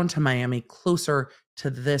down to Miami, closer to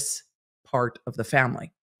this part of the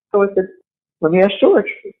family. So I said, let me ask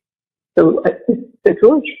George. So I said,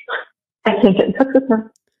 George, I can't get in touch with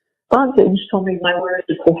her. Franke told me my lawyer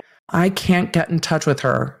is cool. I can't get in touch with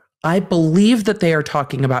her. I believe that they are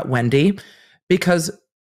talking about Wendi, because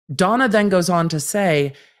Donna then goes on to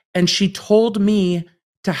say, and she told me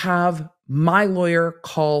to have my lawyer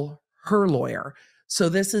call her lawyer. So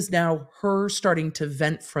this is now her starting to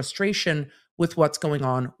vent frustration with what's going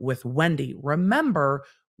on with Wendi. Remember,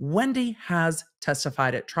 Wendi has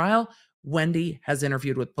testified at trial. Wendi has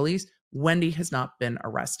interviewed with police. Wendi has not been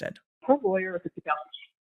arrested. Her lawyer is about the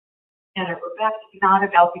case. And I wrote back, it's not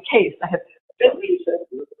about the case. I have been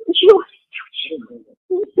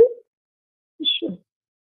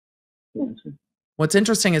What's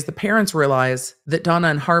interesting is the parents realize that Donna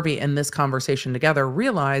and Harvey in this conversation together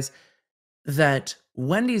realize that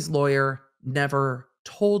Wendi's lawyer never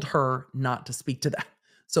told her not to speak to them.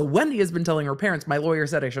 So Wendi has been telling her parents, my lawyer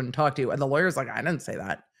said I shouldn't talk to you. And the lawyer's like, I didn't say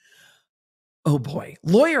that. Oh boy.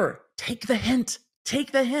 Lawyer, take the hint.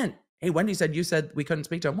 Take the hint. Hey, Wendi said you said we couldn't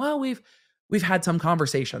speak to him. Well, we've had some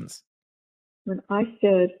conversations. When I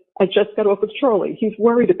said, I just got off with Charlie. He's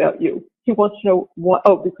worried about you. He wants to know what,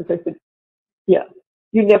 because I said, yeah,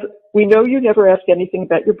 we know you never ask anything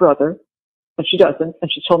about your brother. And she doesn't.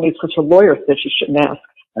 And she told me it's because her lawyer said she shouldn't ask.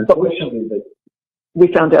 But we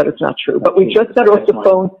found out it's not true. But we just got off the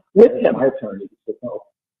phone with him. My attorney said no.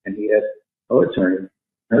 And he asked her attorney.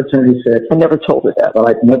 Her attorney said, I never told her that. Well,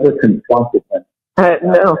 I've never confronted him.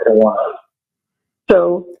 No.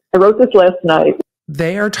 So I wrote this last night.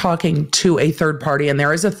 They are talking to a third party, and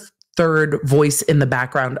there is a third voice in the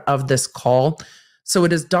background of this call. So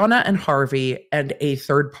it is Donna and Harvey and a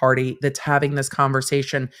third party that's having this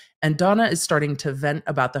conversation. And Donna is starting to vent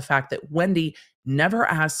about the fact that Wendi never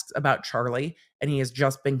asks about Charlie, and he has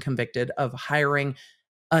just been convicted of hiring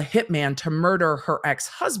a hitman to murder her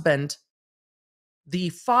ex-husband, the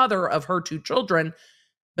father of her 2 children.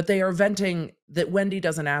 But they are venting that Wendi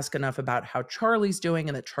doesn't ask enough about how Charlie's doing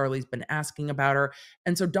and that Charlie's been asking about her.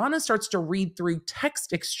 And so Donna starts to read through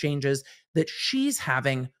text exchanges that she's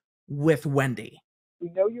having with Wendi.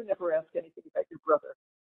 We know you never asked anything about your brother.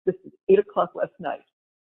 This is 8 o'clock last night.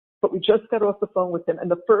 But we just got off the phone with him, and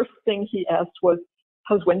the first thing he asked was,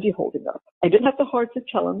 how's Wendi holding up? I didn't have the heart to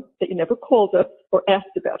tell him that you never called us or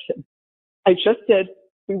asked about him. I just said,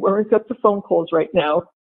 we weren't up to phone calls right now.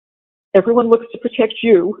 Everyone looks to protect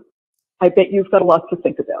you. I bet you've got a lot to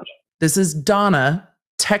think about. This is Donna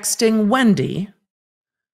texting Wendi.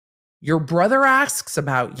 Your brother asks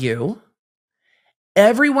about you.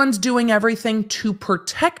 Everyone's doing everything to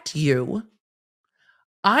protect you.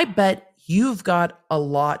 I bet you've got a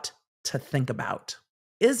lot to think about.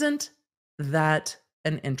 Isn't that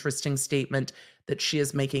an interesting statement that she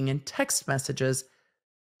is making in text messages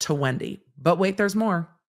to Wendi? But wait, there's more.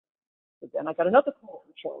 But then I got another call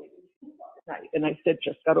from Charlie night, and I said,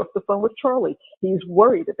 just got off the phone with Charlie. He's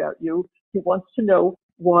worried about you. He wants to know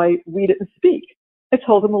why we didn't speak. I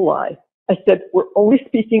told him a lie. I said, we're only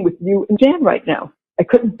speaking with you and Dan right now. I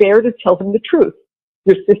couldn't bear to tell him the truth.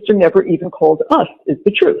 Your sister never even called us, is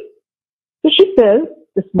the truth. So she says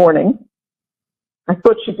this morning, I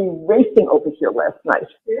thought she'd be racing over here last night.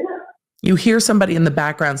 Yeah. You hear somebody in the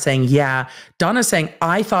background saying, yeah. Donna's saying,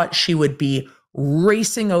 I thought she would be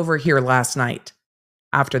racing over here last night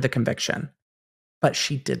after the conviction, but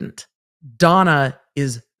she didn't. Donna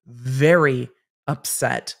is very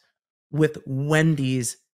upset with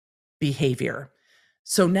Wendi's behavior.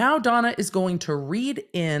 So now Donna is going to read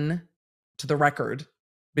in to the record,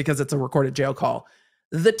 because it's a recorded jail call,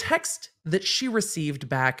 the text that she received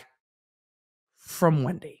back from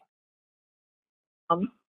Wendi.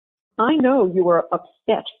 I know you are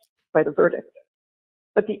upset by the verdict,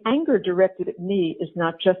 but the anger directed at me is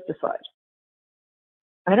not justified.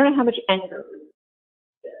 I don't know how much anger.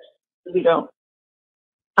 We don't.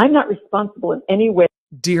 I'm not responsible in any way.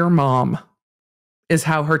 Dear Mom is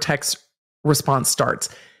how her text response starts.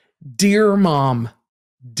 Dear Mom,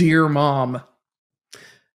 dear Mom.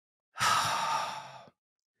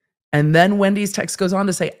 And then Wendi's text goes on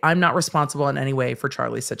to say, I'm not responsible in any way for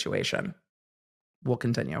Charlie's situation. We'll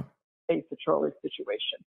continue. For Charlie's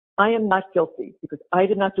situation. I am not guilty because I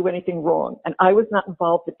did not do anything wrong, and I was not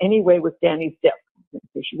involved in any way with Danny's death.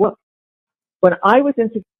 She was. When I was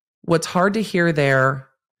into... What's hard to hear there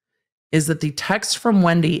is that the text from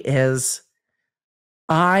Wendi is,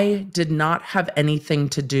 I did not have anything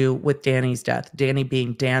to do with Danny's death. Danny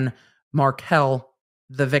being Dan Markell,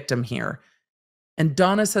 the victim here. And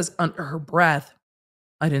Donna says under her breath,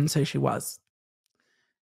 I didn't say she was.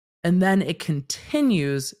 And then it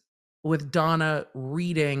continues with Donna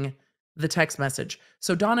reading the text message.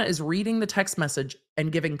 So Donna is reading the text message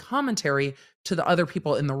and giving commentary to the other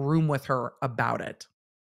people in the room with her about it.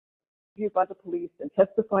 By the police and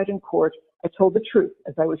testified in court, I told the truth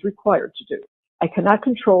as I was required to do. I cannot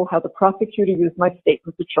control how the prosecutor used my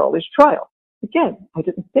statement to Charlie's trial. Again, I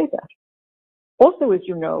didn't say that. Also, as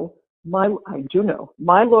you know, my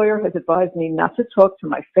lawyer has advised me not to talk to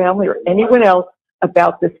my family or anyone else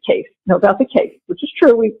about this case. No, about the case, which is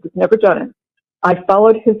true. We've never done it. I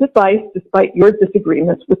followed his advice despite your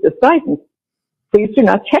disagreements with this guidance. Please do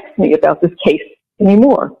not text me about this case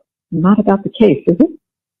anymore. Not about the case, is it?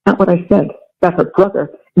 Not what I said. About her brother,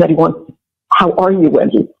 and that he wants, how are you,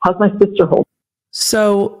 Wendi? How's my sister holding?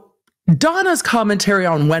 So Donna's commentary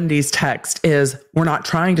on Wendi's text is, we're not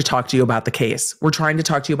trying to talk to you about the case. We're trying to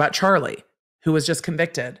talk to you about Charlie, who was just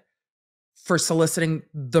convicted for soliciting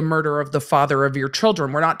the murder of the father of your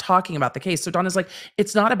children. We're not talking about the case. So Donna's like,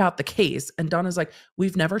 it's not about the case. And Donna's like,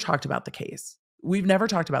 we've never talked about the case. We've never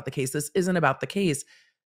talked about the case. This isn't about the case.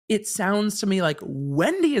 It sounds to me like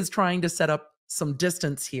Wendi is trying to set up some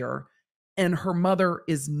distance here, and her mother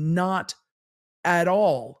is not at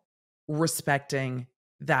all respecting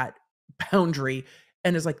that boundary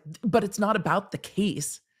and is like, but it's not about the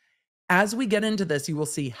case. As we get into this, you will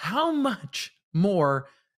see how much more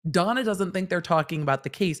Donna doesn't think they're talking about the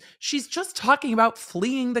case. She's just talking about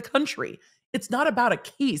fleeing the country. It's not about a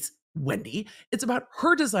case, Wendi. It's about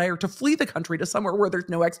her desire to flee the country to somewhere where there's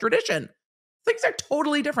no extradition. Things are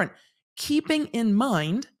totally different. Keeping in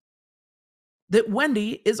mind that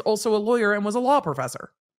Wendi is also a lawyer and was a law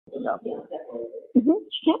professor. Mm-hmm.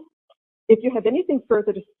 Yeah. If you have anything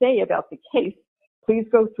further to say about the case, please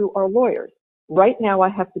go through our lawyers. Right now, I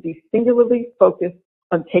have to be singularly focused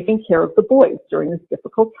on taking care of the boys during this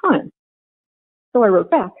difficult time. So I wrote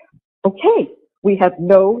back, okay, we have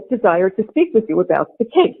no desire to speak with you about the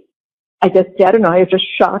case. I guess Dad and I are just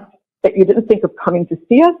shocked that you didn't think of coming to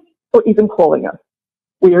see us or even calling us.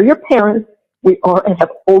 We are your parents. We are and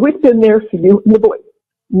have always been there for you and the boys.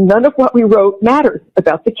 None of what we wrote matters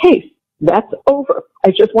about the case. That's over.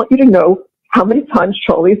 I just want you to know how many times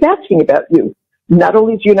Charlie is asking about you. Not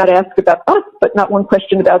only do you not ask about us, but not one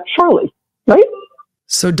question about Charlie, right?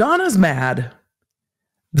 So Donna's mad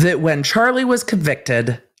that when Charlie was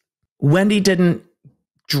convicted, Wendi didn't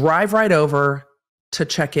drive right over to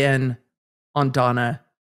check in on Donna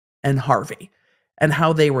and Harvey and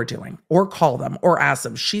how they were doing, or call them or ask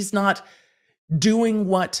them. She's not doing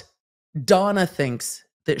what Donna thinks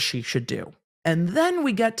that she should do. And then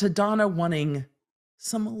we get to Donna wanting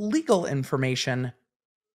some legal information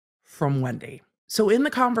from Wendi. So in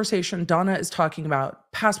the conversation, Donna is talking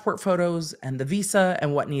about passport photos and the visa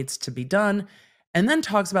and what needs to be done, and then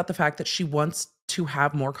talks about the fact that she wants to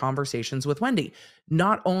have more conversations with Wendi,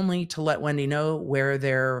 not only to let Wendi know where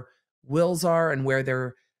their wills are and where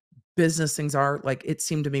their business things are, like it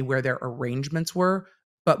seemed to me where their arrangements were,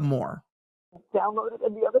 but more. Downloaded.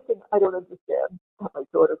 And the other thing I don't understand, that my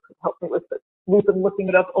daughter could help me with it, we've been looking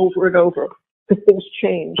it up over and over, because things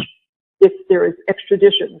change if there is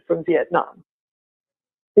extradition from Vietnam.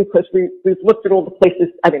 Because we've looked at all the places.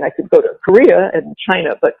 I mean, I could go to Korea and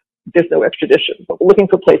China, but there's no extradition. But we're looking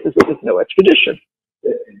for places where there's no extradition.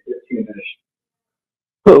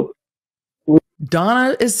 Who?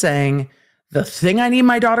 Donna is saying the thing I need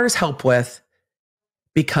my daughter's help with,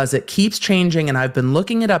 because it keeps changing and I've been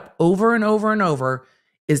looking it up over and over and over,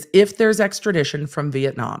 is if there's extradition from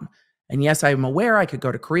Vietnam. And yes, I'm aware I could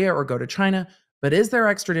go to Korea or go to China, but is there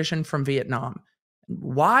extradition from Vietnam?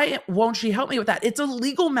 Why won't she help me with that? It's a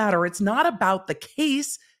legal matter. It's not about the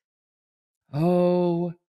case.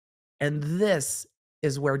 Oh, and this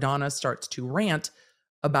is where Donna starts to rant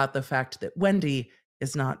about the fact that Wendi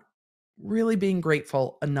is not really being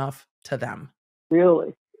grateful enough to them.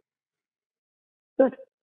 Really? Good.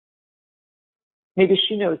 Maybe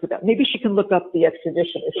she knows about. Maybe she can look up the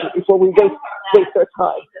extradition issue before we waste our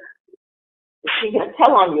time. She's going to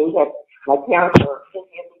tell on you that my parents are in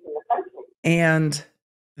the country. And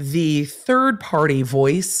the third party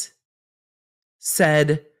voice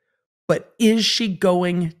said, but is she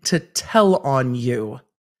going to tell on you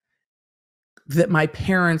that my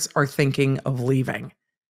parents are thinking of leaving?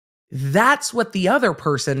 That's what the other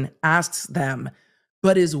person asks them.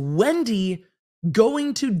 But is Wendi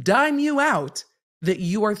going to dime you out that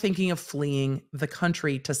you are thinking of fleeing the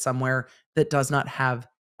country to somewhere that does not have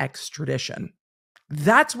extradition?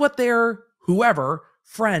 That's what their whoever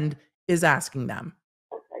friend is asking them.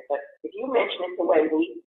 Okay, but if you mention it to Wendi,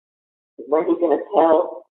 is Wendi going to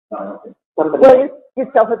tell somebody? Well,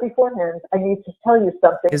 you tell her beforehand. I need to tell you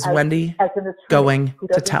something. Is Wendi as an attorney going who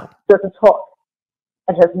to tell? Doesn't talk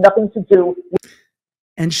and has nothing to do with.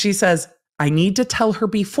 And she says, I need to tell her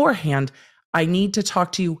beforehand. I need to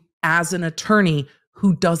talk to you as an attorney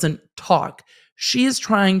who doesn't talk. She is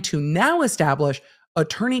trying to now establish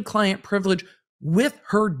attorney-client privilege with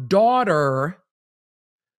her daughter,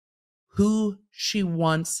 who she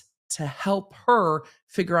wants to help her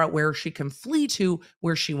figure out where she can flee to,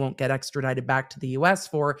 where she won't get extradited back to the US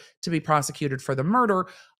to be prosecuted for the murder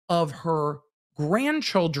of her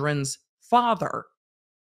grandchildren's father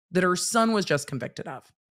that her son was just convicted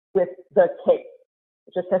of. With the case.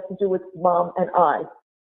 It just has to do with Mom and I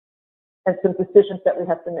and some decisions that we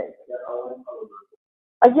have to make.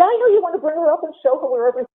 Yeah, I know you want to bring her up and show her where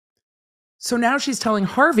everything. So now she's telling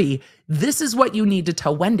Harvey, this is what you need to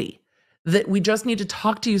tell Wendi, that we just need to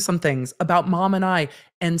talk to you some things about Mom and I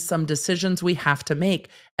and some decisions we have to make.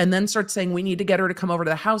 And then start saying we need to get her to come over to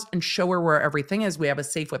the house and show her where everything is. We have a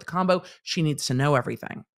safe with combo. She needs to know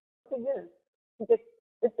everything.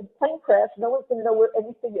 It's a plane crash. No one's going to know where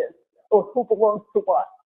anything is or who belongs to what.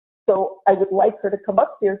 So I would like her to come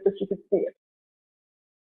up here so she could see it.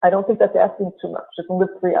 I don't think that's asking too much. She can live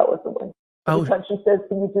 3 hours away. Every time she says,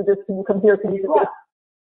 can you do this? Can you come here? Can you do this?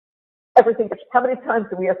 Everything. How many times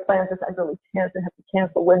do we have plans that I really can't and have to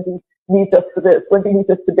cancel? Wendi needs us for this. Wendi needs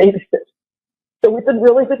us to babysit. So we've been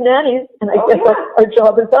really good nannies, and I guess our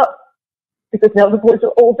job is up. Because now the boys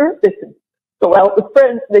are older, they can go out with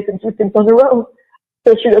friends, they can do things on their own.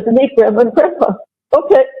 So she doesn't need grandma and grandpa.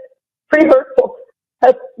 Okay, pretty hurtful. I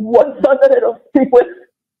have one son that I don't speak with.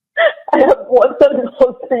 I have one son who's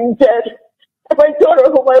close to being dead. And my daughter,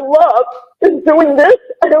 whom I love, is doing this.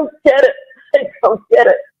 I don't get it. I don't get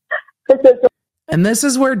it. And this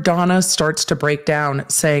is where Donna starts to break down,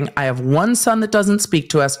 saying, I have one son that doesn't speak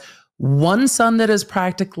to us, one son that is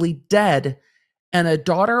practically dead, and a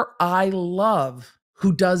daughter I love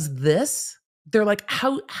who does this. They're like,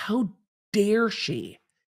 how dare she,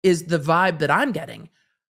 is the vibe that I'm getting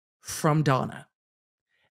from Donna.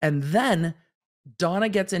 And then Donna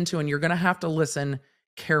gets into, and you're going to have to listen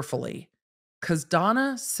carefully, because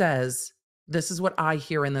Donna says, this is what I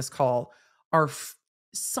hear in this call, are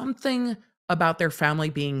something about their family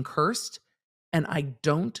being cursed, and I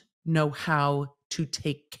don't know how to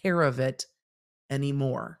take care of it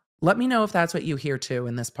anymore. Let me know if that's what you hear too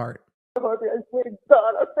in this part. Harvey, I swear to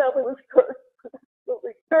God, our family was cursed.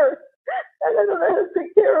 Absolutely cursed. And I don't know how to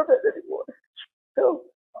take care of it anymore. So,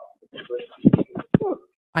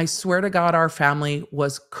 I swear to God, our family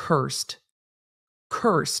was cursed,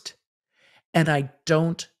 and I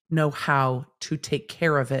don't know how to take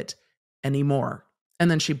care of it anymore. And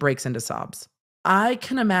then she breaks into sobs. I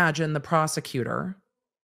can imagine the prosecutor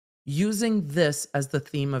using this as the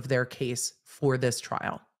theme of their case for this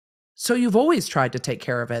trial. So you've always tried to take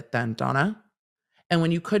care of it then, Donna. And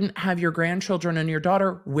when you couldn't have your grandchildren and your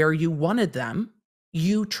daughter where you wanted them,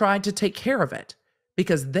 you tried to take care of it,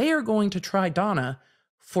 because they are going to try Donna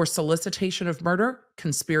for solicitation of murder,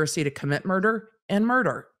 conspiracy to commit murder, and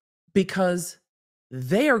murder, because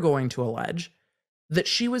they are going to allege that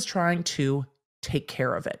she was trying to take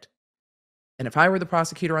care of it. And if I were the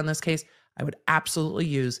prosecutor on this case, I would absolutely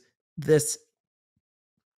use this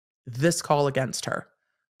call against her.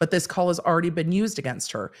 But this call has already been used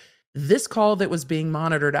against her. This call that was being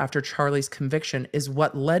monitored after Charlie's conviction is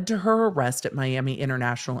what led to her arrest at Miami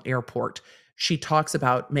International Airport. She talks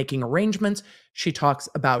about making arrangements. She talks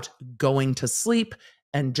about going to sleep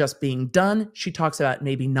and just being done. She talks about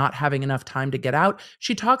maybe not having enough time to get out.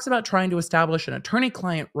 She talks about trying to establish an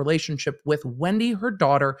attorney-client relationship with Wendi, her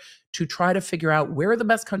daughter, to try to figure out where the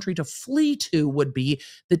best country to flee to would be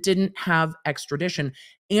that didn't have extradition.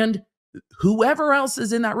 And whoever else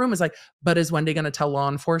is in that room is like, but is Wendi going to tell law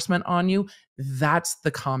enforcement on you? That's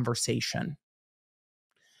the conversation.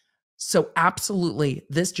 So absolutely,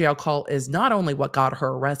 this jail call is not only what got her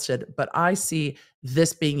arrested, but I see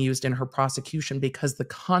this being used in her prosecution because the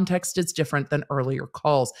context is different than earlier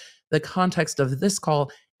calls. The context of this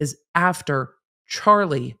call is after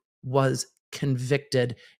Charlie was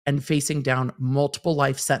convicted and facing down multiple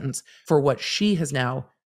life sentence for what she has now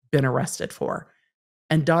been arrested for.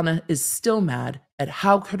 And Donna is still mad at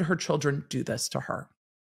how could her children do this to her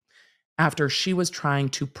after she was trying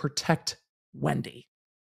to protect Wendi.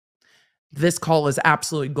 This call is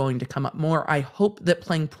absolutely going to come up more. I hope that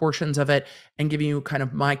playing portions of it and giving you kind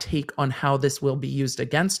of my take on how this will be used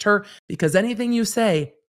against her, because anything you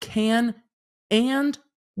say can and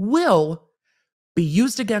will be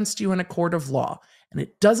used against you in a court of law. And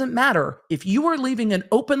it doesn't matter if you are leaving an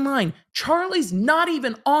open line. Charlie's not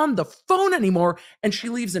even on the phone anymore, and she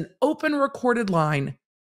leaves an open recorded line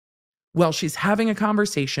while she's having a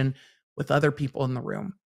conversation with other people in the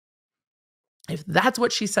room. If that's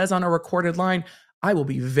what she says on a recorded line, I will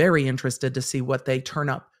be very interested to see what they turn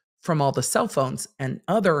up from all the cell phones and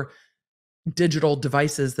other digital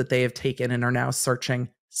devices that they have taken and are now searching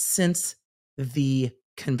since the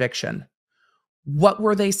conviction. What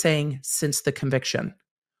were they saying since the conviction?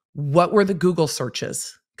 What were the Google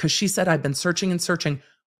searches? Because she said, I've been searching and searching.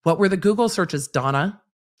 What were the Google searches, Donna?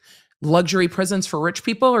 Luxury prisons for rich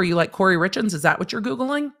people? Are you like Corey Richins? Is that what you're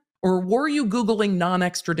Googling? Or were you Googling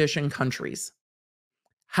non-extradition countries?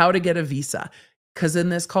 How to get a visa? Because in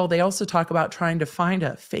this call, they also talk about trying to find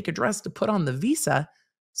a fake address to put on the visa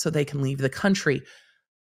so they can leave the country.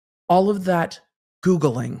 All of that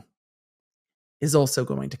Googling is also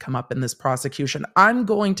going to come up in this prosecution. I'm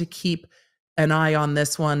going to keep an eye on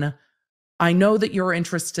this one. I know that you're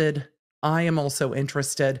interested. I am also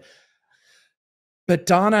interested. But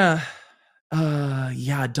Donna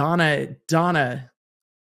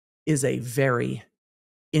is a very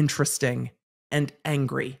interesting and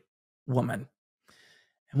angry woman.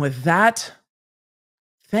 And with that,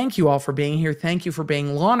 thank you all for being here. Thank you for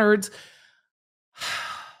being law nerds.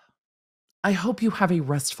 I hope you have a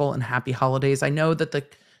restful and happy holidays. I know that the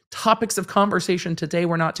topics of conversation today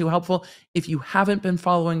were not too helpful. If you haven't been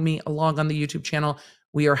following me along on the YouTube channel,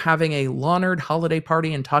 we are having a law nerd holiday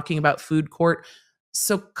party and talking about food court.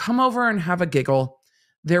 So come over and have a giggle.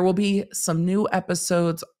 There will be some new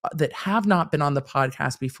episodes that have not been on the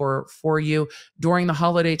podcast before for you during the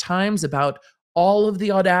holiday times about all of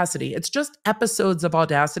the Audacity. It's just episodes of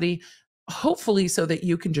Audacity, hopefully so that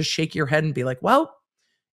you can just shake your head and be like, well,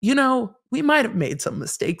 you know, we might have made some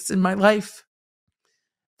mistakes in my life.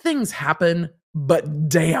 Things happen, but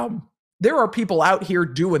damn, there are people out here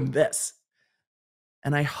doing this.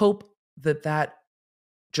 And I hope that that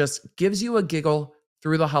just gives you a giggle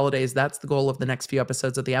through the holidays. That's the goal of the next few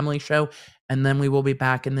episodes of The Emily Show. And then we will be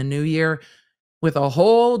back in the new year with a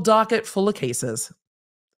whole docket full of cases.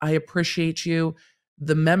 I appreciate you.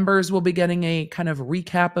 The members will be getting a kind of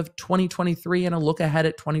recap of 2023 and a look ahead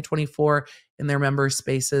at 2024 in their member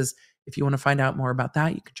spaces. If you want to find out more about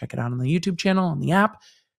that, you can check it out on the YouTube channel, on the app.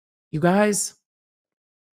 You guys,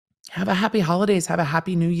 have a happy holidays. Have a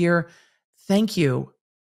happy new year. Thank you.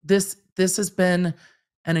 This has been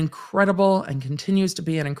an incredible and continues to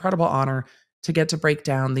be an incredible honor to get to break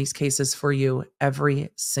down these cases for you every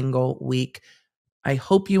single week. I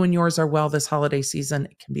hope you and yours are well this holiday season.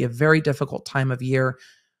 It can be a very difficult time of year,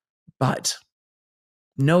 but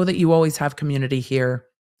know that you always have community here,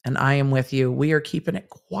 and I am with you. We are keeping it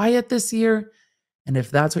quiet this year, and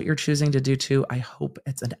if that's what you're choosing to do too, I hope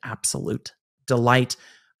it's an absolute delight.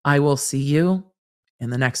 I will see you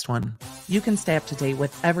in the next one. You can stay up to date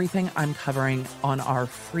with everything I'm covering on our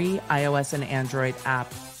free iOS and Android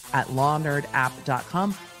app at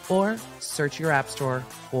lawnerdapp.com, or search your app store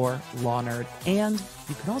for Law Nerd. And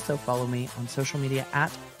you can also follow me on social media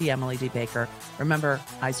at The Emily D. Baker. Remember,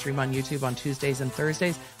 I stream on YouTube on Tuesdays and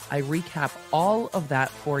Thursdays. I recap all of that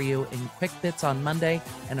for you in quick bits on Monday.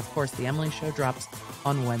 And of course, The Emily Show drops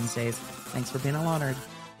on Wednesdays. Thanks for being a Law Nerd.